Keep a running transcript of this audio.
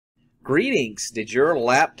Greetings. Did your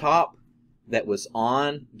laptop that was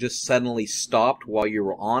on just suddenly stopped while you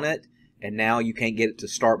were on it and now you can't get it to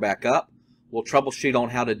start back up? We'll troubleshoot on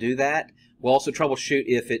how to do that. We'll also troubleshoot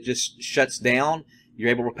if it just shuts down, you're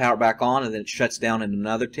able to power it back on, and then it shuts down in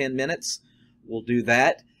another 10 minutes. We'll do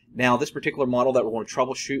that. Now, this particular model that we're going to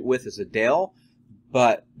troubleshoot with is a Dell,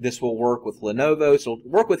 but this will work with Lenovo, so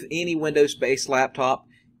it'll work with any Windows-based laptop,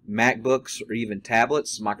 MacBooks, or even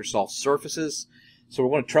tablets, Microsoft Surfaces. So we're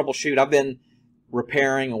going to troubleshoot. I've been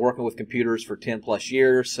repairing and working with computers for 10 plus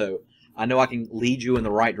years, so I know I can lead you in the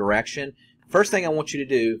right direction. First thing I want you to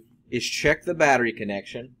do is check the battery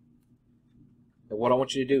connection. And what I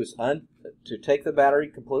want you to do is to take the battery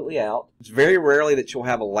completely out. It's very rarely that you'll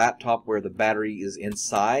have a laptop where the battery is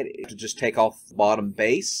inside. To just take off the bottom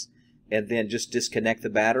base and then just disconnect the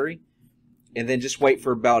battery. And then just wait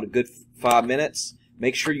for about a good 5 minutes.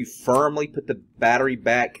 Make sure you firmly put the battery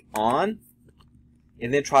back on.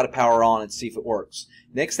 And then try to power on and see if it works.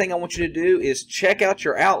 Next thing I want you to do is check out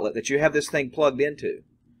your outlet that you have this thing plugged into.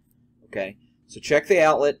 Okay, so check the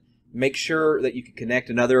outlet. Make sure that you can connect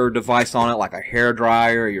another device on it, like a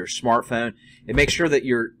hairdryer or your smartphone, and make sure that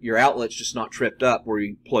your outlet's just not tripped up where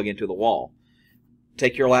you plug into the wall.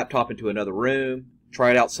 Take your laptop into another room. Try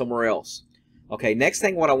it out somewhere else. Okay, next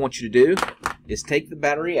thing what I want you to do is take the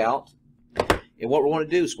battery out, and what we're going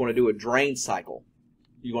to do is we're going to do a drain cycle.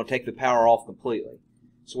 You're going to take the power off completely.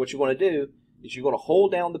 So what you're going to do is you're going to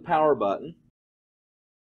hold down the power button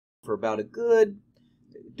for about a good,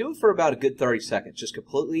 do it for about a good 30 seconds. Just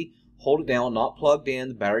completely hold it down, not plugged in,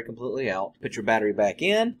 the battery completely out. Put your battery back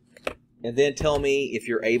in, and then tell me if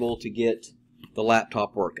you're able to get the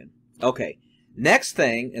laptop working. Okay, next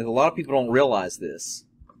thing, and a lot of people don't realize this,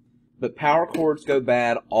 but power cords go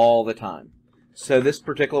bad all the time. So this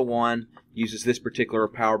particular one uses this particular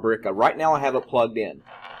power brick. Right now I have it plugged in.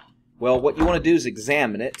 Well, what you want to do is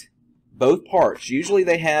examine it, both parts. Usually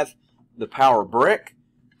they have the power brick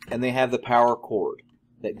and they have the power cord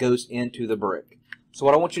that goes into the brick. So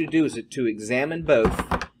what I want you to do is to examine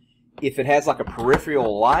both. If it has like a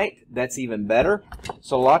peripheral light, that's even better.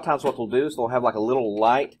 So a lot of times what they'll do is they'll have like a little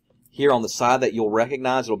light here on the side that you'll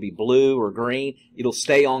recognize. It'll be blue or green. It'll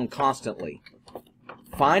stay on constantly.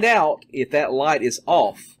 Find out if that light is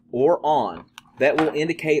off or on. That will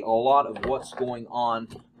indicate a lot of what's going on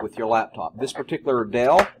with your laptop. This particular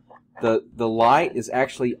Dell, the light is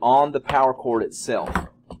actually on the power cord itself.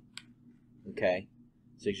 Okay,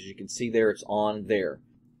 so as you can see there, it's on there.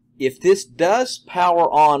 If this does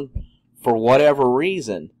power on for whatever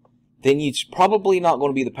reason, then it's probably not going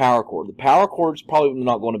to be the power cord. The power cord is probably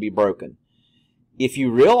not going to be broken. If you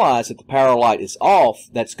realize that the power light is off,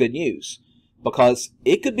 that's good news, because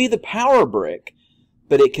it could be the power brick,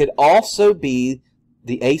 but it could also be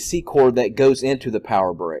the AC cord that goes into the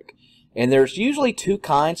power brick. And there's usually two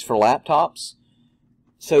kinds for laptops.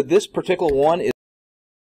 So this particular one is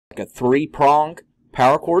like a 3-prong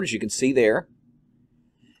power cord, as you can see there.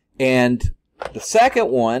 And the second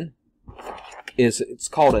one is, it's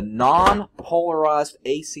called a non-polarized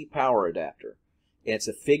AC power adapter. And it's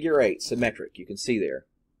a figure 8, symmetric, you can see there.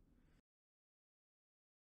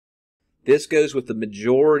 This goes with the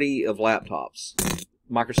majority of laptops.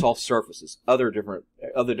 Microsoft Surfaces, other different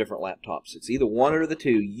laptops. It's either one or the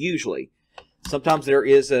two, usually. Sometimes there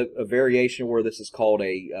is a variation where this is called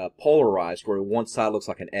a polarized, where one side looks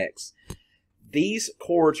like an X. These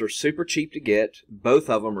cords are super cheap to get. Both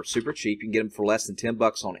of them are super cheap. You can get them for less than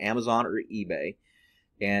 $10 on Amazon or eBay.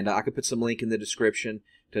 And I could put some link in the description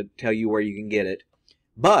to tell you where you can get it.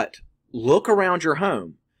 But look around your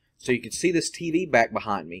home. So you can see this TV back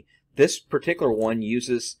behind me. This particular one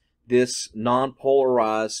uses this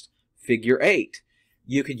non-polarized figure 8.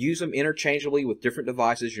 You could use them interchangeably with different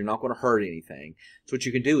devices. You're not going to hurt anything. So what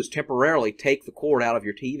you can do is temporarily take the cord out of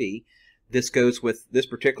your TV. This goes with this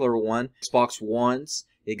particular one, Xbox Ones.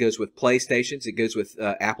 It goes with PlayStations. It goes with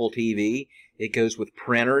Apple TV. It goes with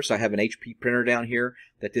printers. I have an HP printer down here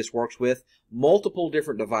that this works with. Multiple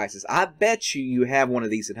different devices. I bet you have one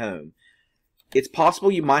of these at home. It's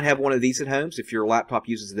possible you might have one of these at home if your laptop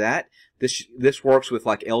uses that. This works with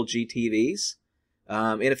like LG TVs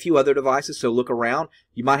and a few other devices, so look around.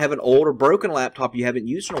 You might have an old or broken laptop you haven't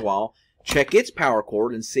used in a while. Check its power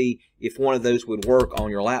cord and see if one of those would work on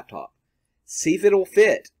your laptop. See if it'll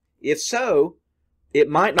fit. If so, it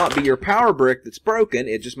might not be your power brick that's broken.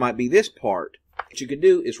 It just might be this part. What you can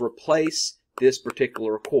do is replace this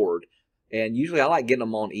particular cord. And usually I like getting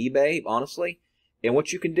them on eBay, honestly. And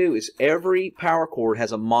what you can do is every power cord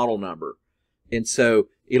has a model number. And so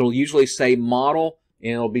it'll usually say model,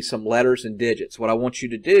 and it'll be some letters and digits. What I want you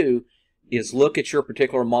to do is look at your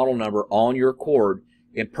particular model number on your cord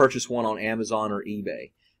and purchase one on Amazon or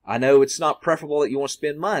eBay. I know it's not preferable that you want to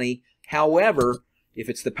spend money. However, if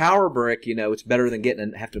it's the power brick, you know, it's better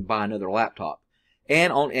than have to buy another laptop.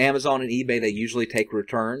 And on Amazon and eBay, they usually take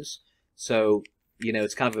returns. So, you know,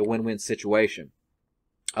 it's kind of a win-win situation.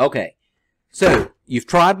 Okay. So, you've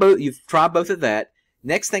tried both of that.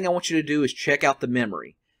 Next thing I want you to do is check out the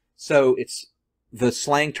memory. So, the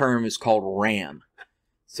slang term is called RAM.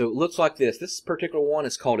 So, it looks like this. This particular one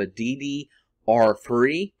is called a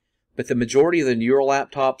DDR3. But the majority of the newer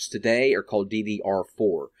laptops today are called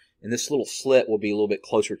DDR4. And this little slit will be a little bit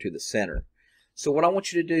closer to the center. So what I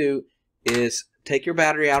want you to do is take your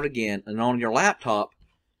battery out again, and on your laptop,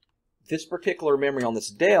 this particular memory on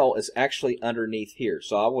this Dell is actually underneath here.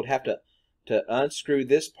 So I would have to unscrew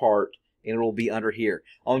this part, and it will be under here.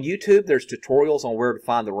 On YouTube, there's tutorials on where to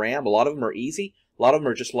find the RAM. A lot of them are easy. A lot of them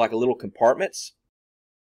are just like little compartments.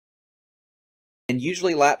 And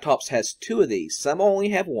usually laptops has two of these. Some only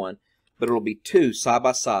have one, but it'll be two side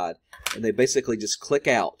by side. And they basically just click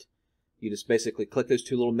out. You just basically click those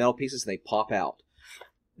two little metal pieces and they pop out.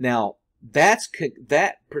 Now, that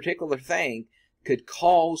particular thing could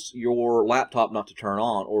cause your laptop not to turn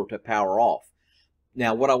on or to power off.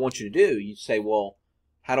 Now, what I want you to do, you say, well,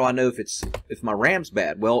 how do I know if my RAM's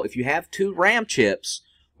bad? Well, if you have two RAM chips,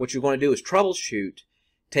 what you're going to do is troubleshoot.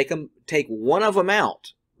 Take one of them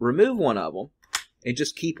out, remove one of them, and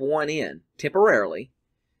just keep one in temporarily,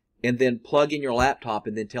 and then plug in your laptop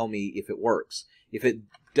and then tell me if it works. If it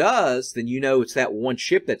does, then you know it's that one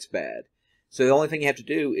chip that's bad. So the only thing you have to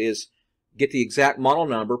do is get the exact model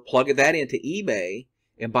number, plug that into eBay,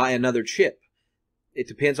 and buy another chip. It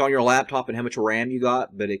depends on your laptop and how much RAM you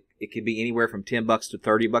got, but it could be anywhere from $10 to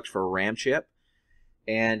 $30 for a RAM chip.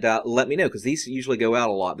 And let me know, because these usually go out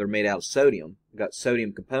a lot. They're made out of sodium. Got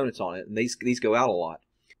sodium components on it, and these go out a lot.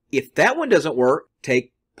 If that one doesn't work,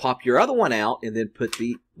 pop your other one out and then put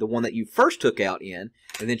the one that you first took out in,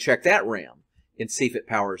 and then check that RAM and see if it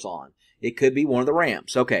powers on. It could be one of the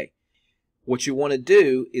RAMs. Okay. What you want to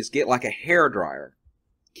do is get like a hair dryer.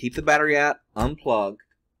 Keep the battery out, unplug,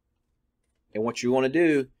 and what you want to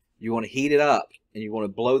do, you want to heat it up and you want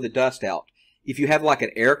to blow the dust out. If you have like an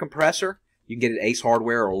air compressor, you can get it at Ace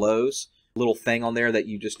Hardware or Lowe's. Little thing on there that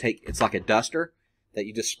you just take, it's like a duster that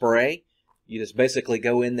you just spray. You just basically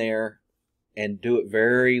go in there and do it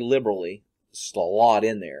very liberally. Just a lot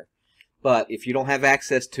in there. But if you don't have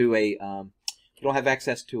access to an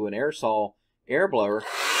aerosol air blower,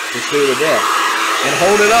 just do it this and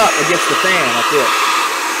hold it up against the fan like this.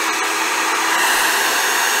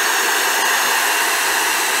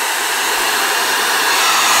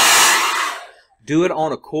 Do it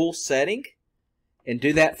on a cool setting and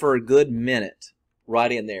do that for a good minute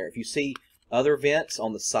right in there. If you see other vents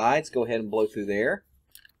on the sides, go ahead and blow through there.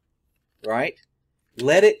 Right?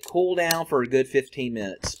 Let it cool down for a good 15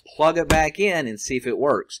 minutes. Plug it back in and see if it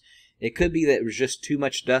works. It could be that there was just too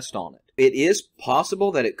much dust on it. It is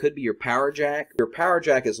possible that it could be your power jack. Your power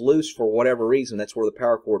jack is loose for whatever reason. That's where the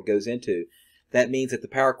power cord goes into. That means that the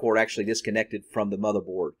power cord actually disconnected from the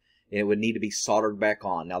motherboard, and it would need to be soldered back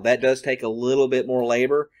on. Now, that does take a little bit more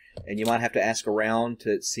labor, and you might have to ask around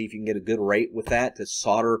to see if you can get a good rate with that to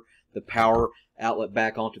solder the power outlet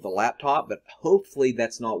back onto the laptop, but hopefully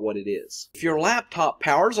that's not what it is. If your laptop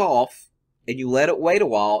powers off and you let it wait a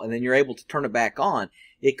while and then you're able to turn it back on,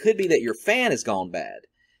 it could be that your fan has gone bad.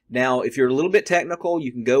 Now, if you're a little bit technical,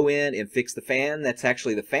 you can go in and fix the fan. That's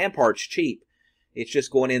actually, the fan part's cheap. It's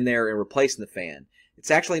just going in there and replacing the fan.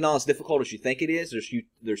 It's actually not as difficult as you think it is.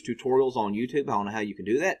 There's tutorials on YouTube on how you can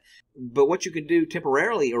do that. But what you can do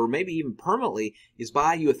temporarily, or maybe even permanently, is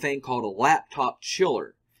buy you a thing called a laptop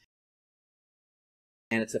chiller.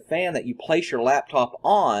 And it's a fan that you place your laptop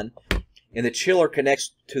on, and the chiller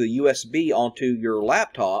connects to the USB onto your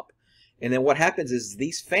laptop. And then what happens is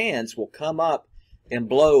these fans will come up and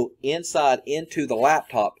blow inside into the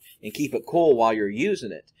laptop and keep it cool while you're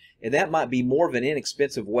using it. And that might be more of an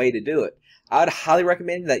inexpensive way to do it. I'd highly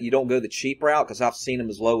recommend that you don't go the cheap route, because I've seen them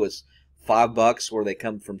as low as $5 where they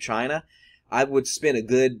come from China. I would spend a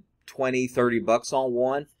good $20-30 on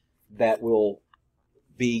one that will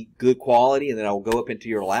be good quality, and then I'll go up into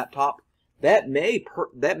your laptop. That may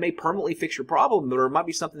permanently fix your problem, but it might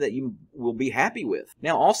be something that you will be happy with.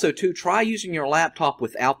 Now, also too, try using your laptop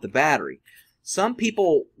without the battery. Some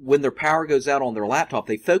people, when their power goes out on their laptop,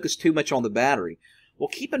 they focus too much on the battery. Well,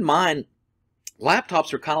 keep in mind,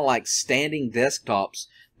 laptops are kind of like standing desktops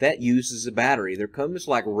that uses a battery. They're almost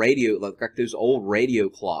like radio, like those old radio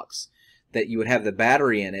clocks that you would have the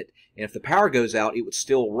battery in it, and if the power goes out, it would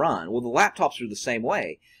still run. Well, the laptops are the same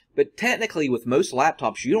way. But technically, with most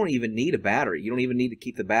laptops, you don't even need a battery. You don't even need to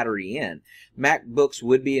keep the battery in. MacBooks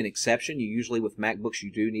would be an exception. Usually with MacBooks,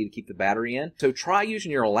 you do need to keep the battery in. So try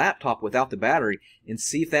using your laptop without the battery and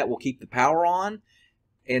see if that will keep the power on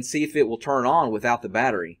and see if it will turn on without the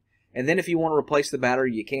battery. And then if you want to replace the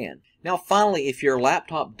battery, you can. Now, finally, if your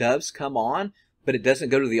laptop does come on, but it doesn't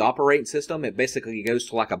go to the operating system, it basically goes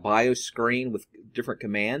to like a BIOS screen with different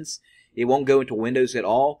commands. It won't go into Windows at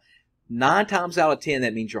all. 9 times out of 10,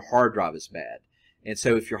 that means your hard drive is bad. And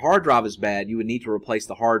so if your hard drive is bad, you would need to replace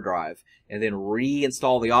the hard drive and then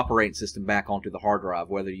reinstall the operating system back onto the hard drive,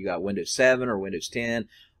 whether you got Windows 7 or Windows 10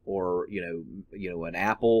 or an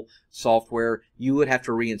Apple software. You would have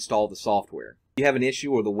to reinstall the software. If you have an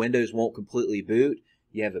issue where the Windows won't completely boot,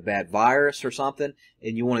 you have a bad virus or something,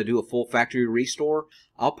 and you want to do a full factory restore,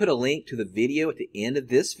 I'll put a link to the video at the end of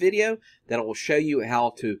this video that will show you how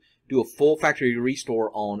to do a full factory restore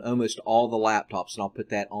on almost all the laptops, and I'll put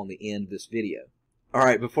that on the end of this video.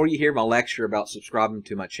 Alright, before you hear my lecture about subscribing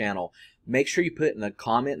to my channel, make sure you put in the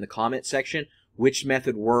comment section which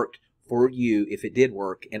method worked for you, if it did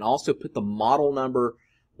work, and also put the model number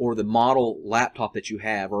or the model laptop that you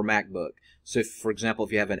have or MacBook. So, for example,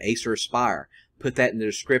 if you have an Acer Aspire, put that in the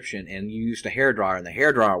description, and you used a hairdryer and the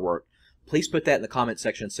hairdryer worked. Please put that in the comment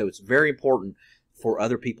section, so it's very important for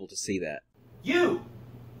other people to see that. You,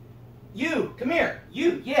 come here.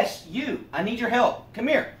 Yes, you. I need your help. Come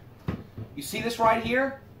here. You see this right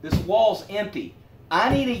here? This wall's empty.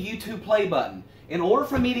 I need a YouTube play button. In order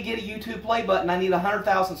for me to get a YouTube play button, I need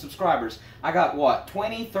 100,000 subscribers. I got, what,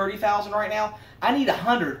 20, 30,000 right now? I need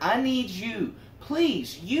 100. I need you.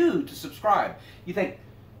 Please, you to subscribe. You think,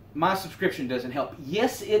 my subscription doesn't help.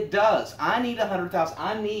 Yes, it does. I need 100,000.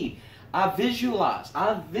 I visualize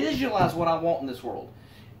what I want in this world.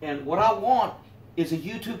 And what I want is a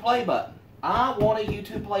YouTube play button. I want a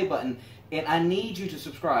YouTube play button, and I need you to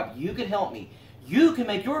subscribe. You can help me. You can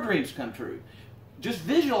make your dreams come true. Just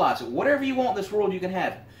visualize it. Whatever you want in this world, you can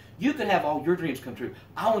have. You can have all your dreams come true.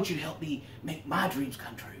 I want you to help me make my dreams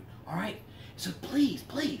come true. All right? So please,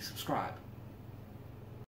 please subscribe.